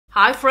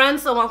Hi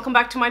friends, and welcome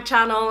back to my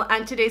channel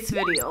and today's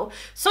video.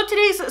 So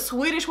today's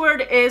Swedish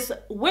word is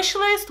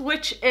wishlist,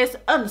 which is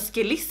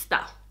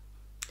önskelista.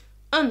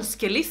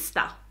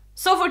 Önskelista.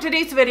 So for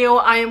today's video,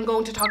 I am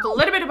going to talk a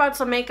little bit about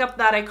some makeup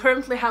that I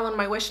currently have on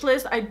my wish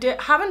list. I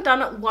haven't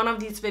done one of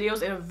these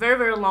videos in a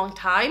very long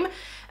time.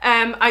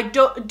 I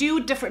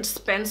do different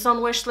spins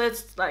on wish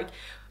lists, like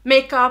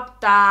makeup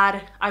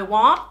that I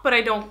want but I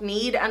don't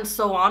need and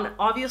so on.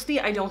 Obviously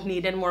I don't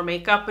need any more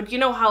makeup, but you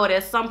know how it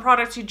is. Some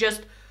products you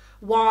just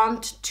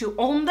want to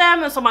own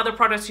them, and some other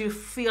products you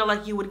feel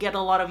like you would get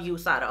a lot of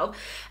use out of,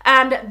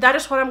 and that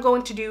is what I'm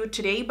going to do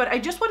today. But I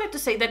just wanted to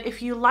say that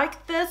if you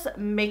like this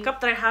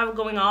makeup that I have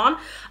going on,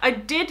 I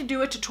did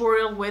do a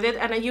tutorial with it,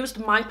 and I used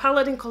my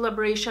palette in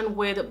collaboration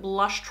with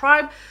Blush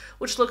Tribe,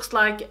 which looks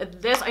like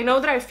this. I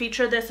know that I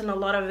featured this in a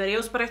lot of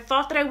videos, but I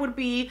thought that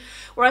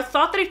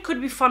it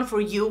could be fun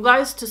for you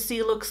guys to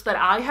see looks that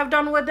I have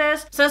done with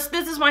this, since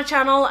this is my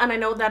channel and I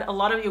know that a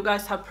lot of you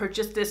guys have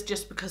purchased this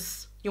just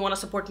because you want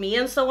to support me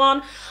and so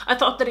on. I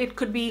thought that it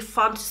could be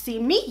fun to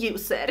see me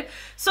use it.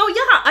 So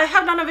yeah, I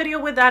have done a video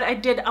with that. I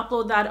did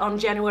upload that on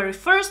January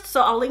 1st,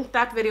 so I'll link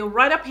that video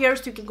right up here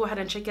so you can go ahead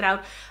and check it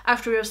out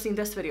after you have seen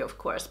this video, of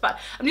course. But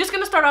I'm just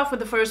gonna start off with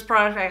the first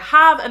product I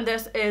have, and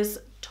this is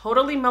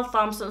totally Mel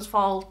Thompson's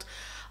fault.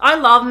 I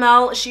love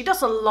Mel. She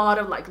does a lot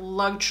of like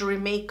luxury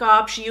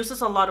makeup. She uses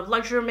a lot of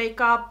luxury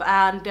makeup,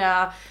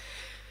 and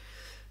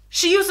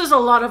she uses a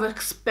lot of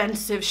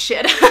expensive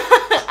shit.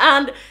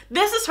 And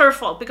this is her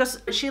fault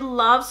because she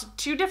loves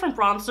two different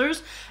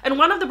bronzers, and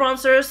one of the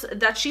bronzers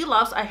that she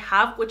loves I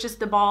have, which is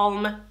the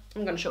Balm.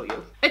 I'm gonna show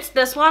you. It's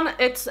this one.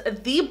 It's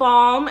the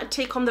Balm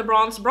Take Home the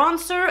Bronze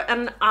bronzer,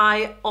 and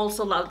I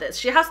also love this.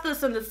 She has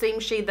this in the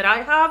same shade that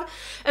I have,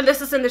 and this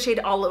is in the shade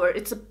Oliver.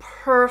 It's a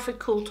perfect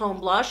cool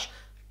tone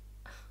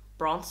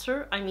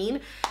bronzer, I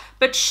mean.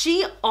 But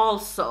she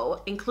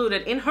also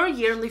included in her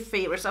yearly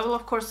favorites, I will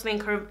of course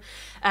link her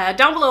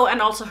down below,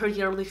 and also her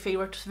yearly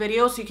favorites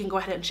video, so you can go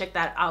ahead and check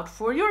that out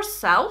for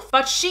yourself.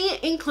 But she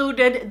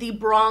included the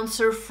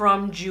bronzer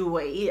from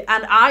Jouer,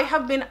 and I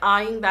have been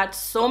eyeing that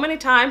so many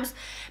times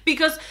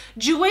because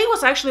Jouer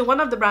was actually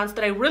one of the brands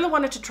that I really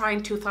wanted to try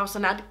in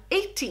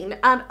 2018,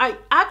 and I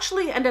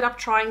actually ended up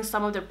trying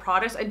some of their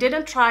products. I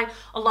didn't try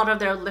a lot of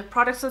their lip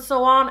products and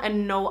so on,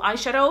 and no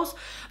eyeshadows,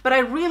 but I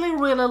really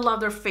love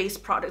their face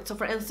products. So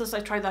for instance, I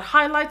tried their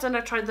highlights and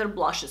I tried their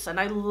blushes, and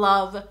I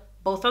love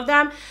both of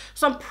them.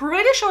 So I'm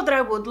pretty sure that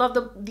I would love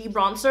the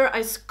bronzer.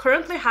 I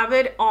currently have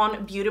it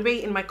on Beauty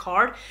Bay in my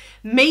cart.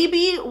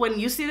 Maybe when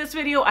you see this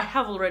video, I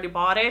have already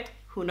bought it.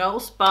 Who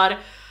knows? But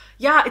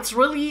yeah, it's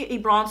really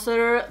a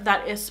bronzer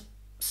that is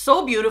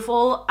so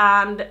beautiful.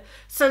 And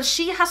since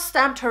she has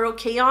stamped her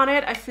okay on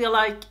it, I feel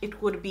like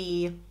it would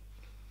be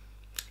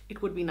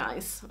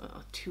nice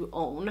to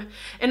own.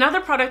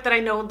 Another product that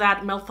I know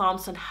that Mel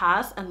Thompson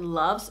has and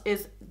loves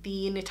is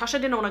the Natasha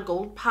Denona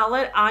Gold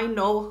palette. I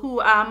know,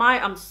 who am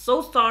I? I'm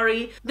so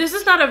sorry. This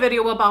is not a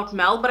video about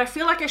Mel, but I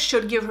feel like I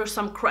should give her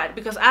some credit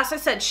because, as I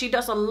said, she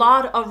does a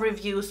lot of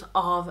reviews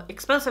of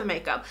expensive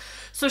makeup.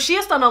 So she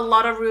has done a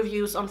lot of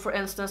reviews on, for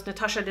instance,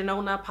 Natasha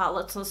Denona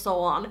palettes and so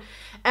on.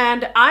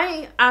 And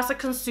I, as a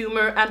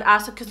consumer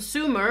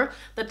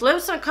that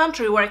lives in a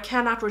country where I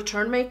cannot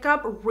return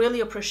makeup,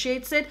 really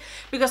appreciates it,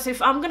 because if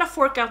I'm gonna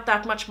fork out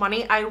that much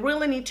money, I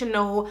really need to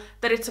know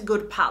that it's a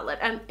good palette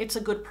and it's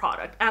a good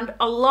product. And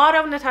a lot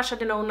of Natasha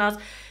Denona's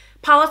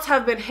palettes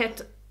have been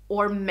hit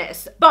or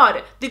miss,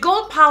 but the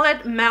gold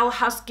palette, Mel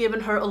has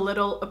given her a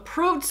little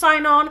approved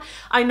sign on.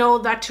 I know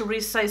that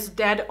Teresa is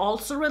Dead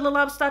also really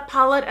loves that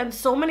palette, and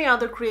so many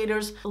other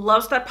creators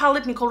loves that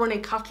palette. Nicole Renee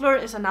Cutler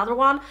is another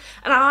one,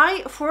 and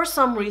I, for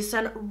some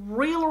reason,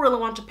 really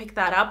want to pick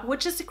that up,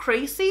 which is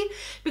crazy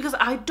because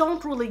I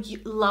don't really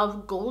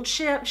love gold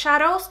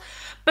shadows,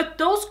 but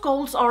those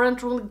golds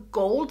aren't really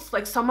golds.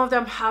 Like, some of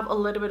them have a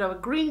little bit of a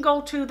green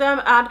gold to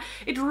them, and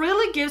it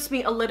really gives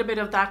me a little bit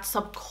of that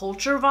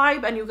subculture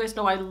vibe, and you guys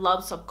know I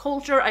love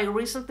subculture. I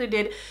recently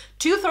did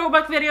 2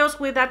 throwback videos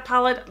with that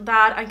palette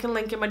that I can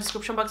link in my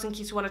description box in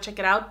case you want to check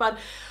it out, but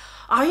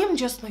I am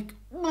just like,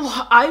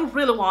 I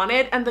really want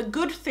it. And the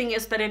good thing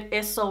is that it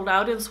is sold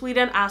out in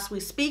Sweden as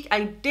we speak.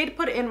 I did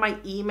put in my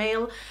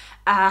email,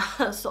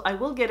 so I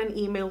will get an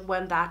email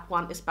when that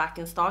one is back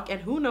in stock,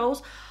 and who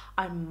knows,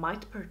 I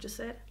might purchase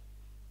it.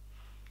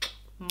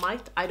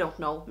 I don't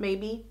know,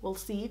 maybe, we'll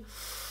see.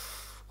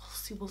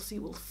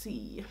 We'll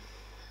see.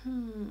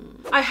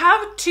 I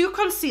have 2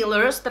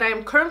 concealers that I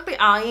am currently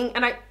eyeing,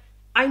 and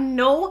I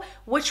know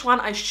which one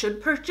I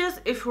should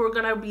purchase if we're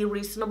gonna be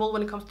reasonable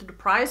when it comes to the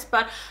price,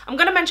 but I'm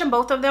gonna mention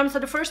both of them. So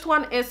the first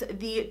one is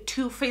the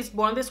Too Faced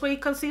Born This Way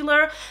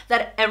concealer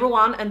that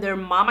everyone and their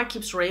mama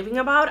keeps raving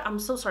about. I'm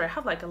so sorry, I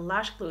have like a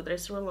lash glue that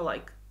is really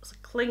like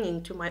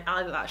clinging to my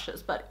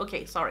eyelashes, but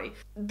okay, sorry.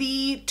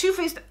 The Too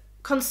Faced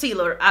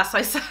concealer, as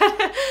I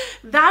said,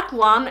 that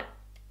one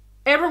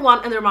everyone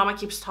and their mama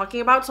keeps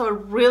talking about, so I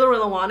really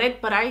want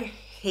it, but I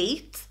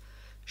hate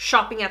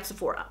shopping at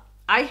Sephora.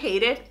 I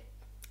hate it.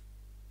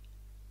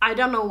 I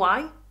don't know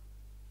why,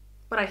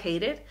 but I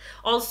hate it.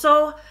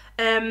 Also,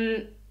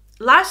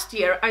 last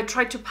year I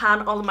tried to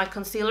pan all of my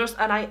concealers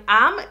and I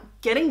am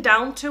getting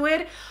down to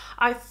it.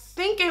 I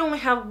think I only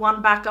have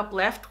one backup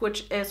left,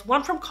 which is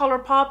one from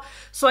ColourPop.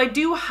 So I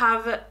do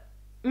have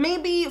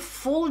maybe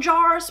full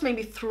jars,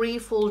 maybe 3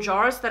 full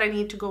jars that I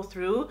need to go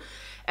through.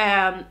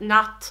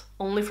 Not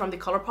only from the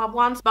ColourPop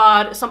ones,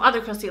 but some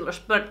other concealers,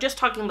 but just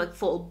talking like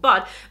full.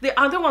 But the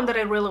other one that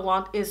I really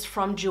want is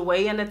from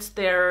Jouer, and it's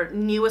their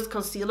newest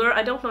concealer.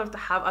 I don't know if they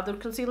have other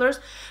concealers,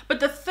 but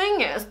the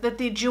thing is that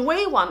the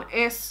Jouer one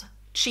is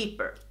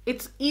cheaper.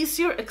 It's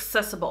easier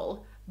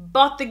accessible,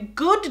 but the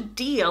good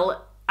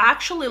deal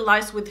actually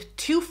lies with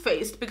Too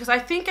Faced, because I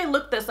think I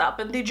looked this up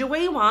and the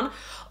Jouer one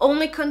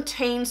only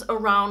contains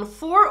around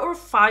 4 or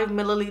 5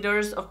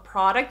 milliliters of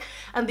product,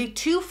 and the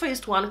Too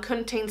Faced one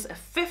contains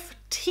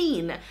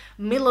 15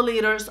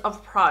 milliliters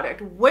of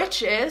product,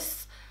 which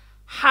is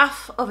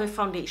half of a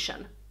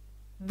foundation.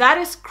 That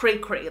is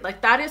cray-cray,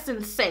 like that is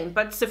insane.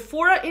 But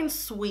Sephora in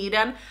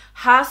Sweden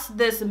has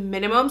this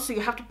minimum, so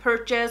you have to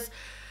purchase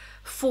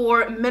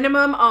for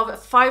minimum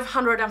of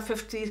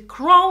 550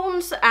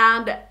 crowns,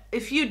 and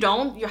if you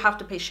don't, you have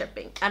to pay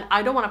shipping, and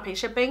I don't want to pay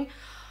shipping.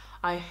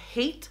 I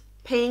hate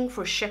paying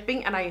for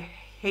shipping, and I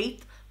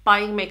hate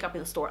buying makeup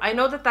in store. I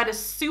know that that is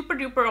super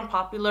duper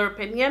unpopular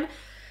opinion,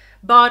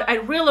 but I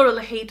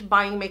really hate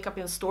buying makeup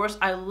in stores.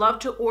 I love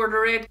to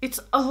order it.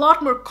 It's a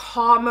lot more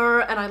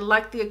calmer, and I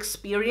like the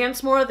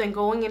experience more than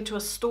going into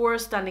a store,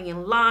 standing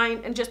in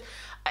line, and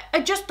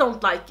I just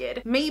don't like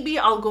it. Maybe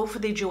I'll go for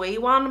the Jouer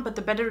one, but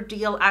the better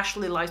deal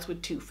actually lies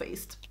with Too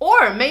Faced.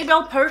 Or maybe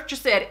I'll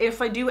purchase it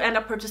if I do end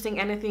up purchasing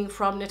anything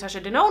from Natasha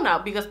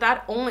Denona, because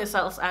that only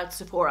sells at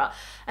Sephora.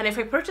 And if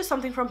I purchase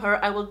something from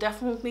her, I will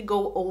definitely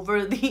go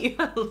over the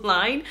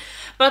line.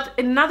 But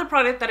another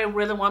product that I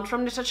really want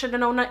from Natasha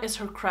Denona is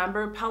her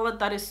Cranberry palette.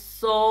 That is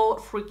so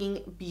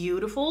freaking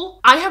beautiful.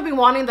 I have been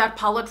wanting that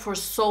palette for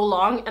so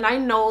long, and I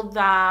know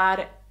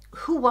that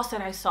who was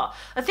it I saw?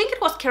 I think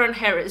it was Karen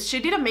Harris. She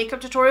did a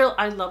makeup tutorial.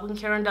 I love when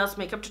Karen does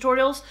makeup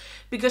tutorials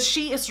because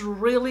she is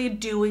really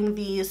doing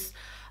these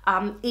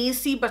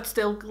easy but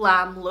still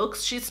glam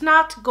looks. She's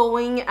not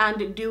going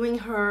and doing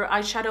her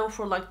eyeshadow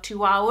for like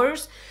 2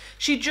 hours.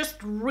 She just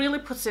really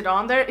puts it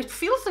on there. It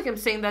feels like I'm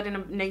saying that in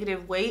a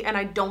negative way, and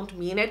I don't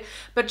mean it,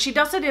 but she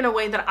does it in a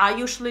way that I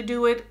usually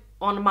do it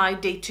on my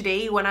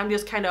day-to-day when I'm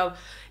just kind of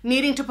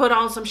needing to put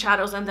on some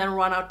shadows and then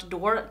run out the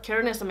door.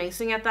 Karen is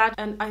amazing at that,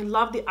 and I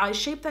love the eye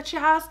shape that she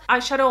has.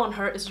 Eyeshadow on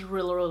her is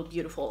really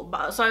beautiful,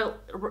 so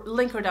I'll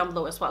link her down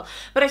below as well.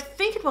 But I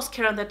think it was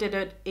Karen that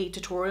did a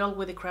tutorial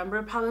with the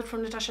Cranberry palette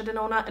from Natasha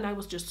Denona, and I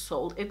was just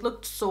sold. It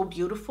looked so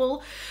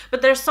beautiful,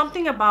 but there's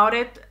something about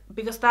it,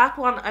 because that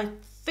one I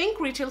think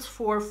retails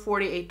for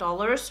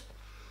 $48,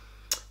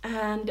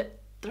 and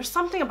there's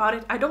something about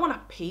it. I don't want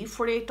to pay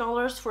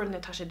 $48 for a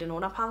Natasha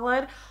Denona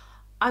palette.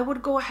 I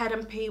would go ahead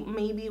and pay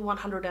maybe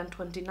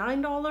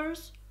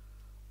 $129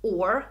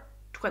 or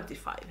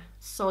 $25.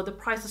 So the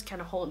price is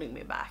kind of holding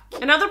me back.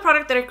 Another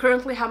product that I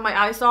currently have my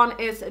eyes on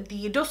is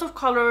the Dose of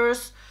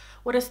Colors,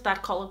 what is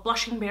that called?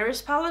 Blushing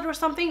Berries palette or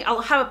something.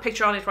 I'll have a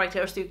picture on it right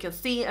here so you can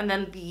see, and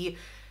then the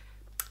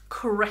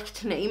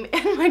correct name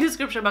in my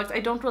description box.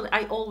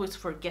 I always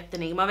forget the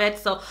name of it,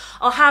 so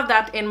I'll have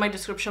that in my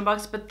description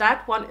box. But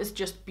that one is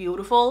just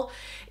beautiful.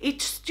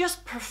 It's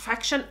just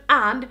perfection,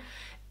 and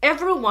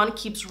everyone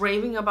keeps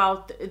raving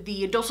about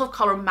the Dose of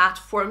Color matte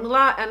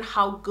formula and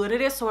how good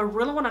it is, so I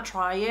really want to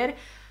try it.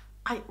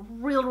 I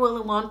really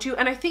want to,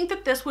 and I think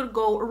that this would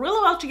go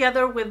really well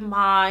together with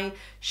my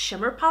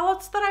shimmer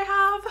palettes that I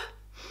have.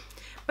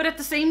 But at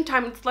the same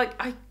time, it's like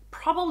I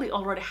probably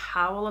already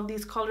have all of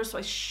these colors, so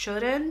I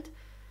shouldn't.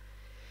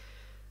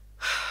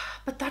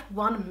 But that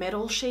one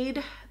middle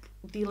shade,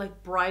 the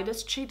like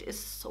brightest shade, is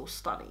so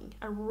stunning.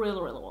 I really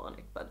want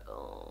it, but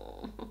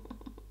oh.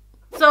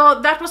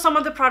 So that was some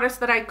of the products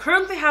that I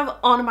currently have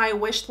on my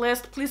wish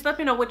list. Please let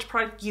me know which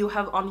product you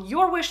have on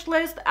your wish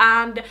list,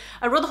 and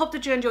I really hope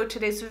that you enjoyed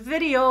today's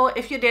video.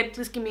 If you did,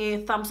 please give me a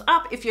thumbs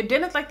up. If you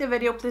didn't like the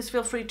video, please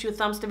feel free to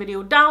thumbs the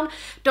video down.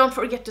 Don't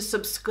forget to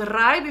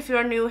subscribe if you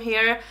are new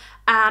here,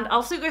 and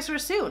I'll see you guys very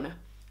soon.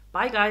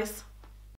 Bye guys.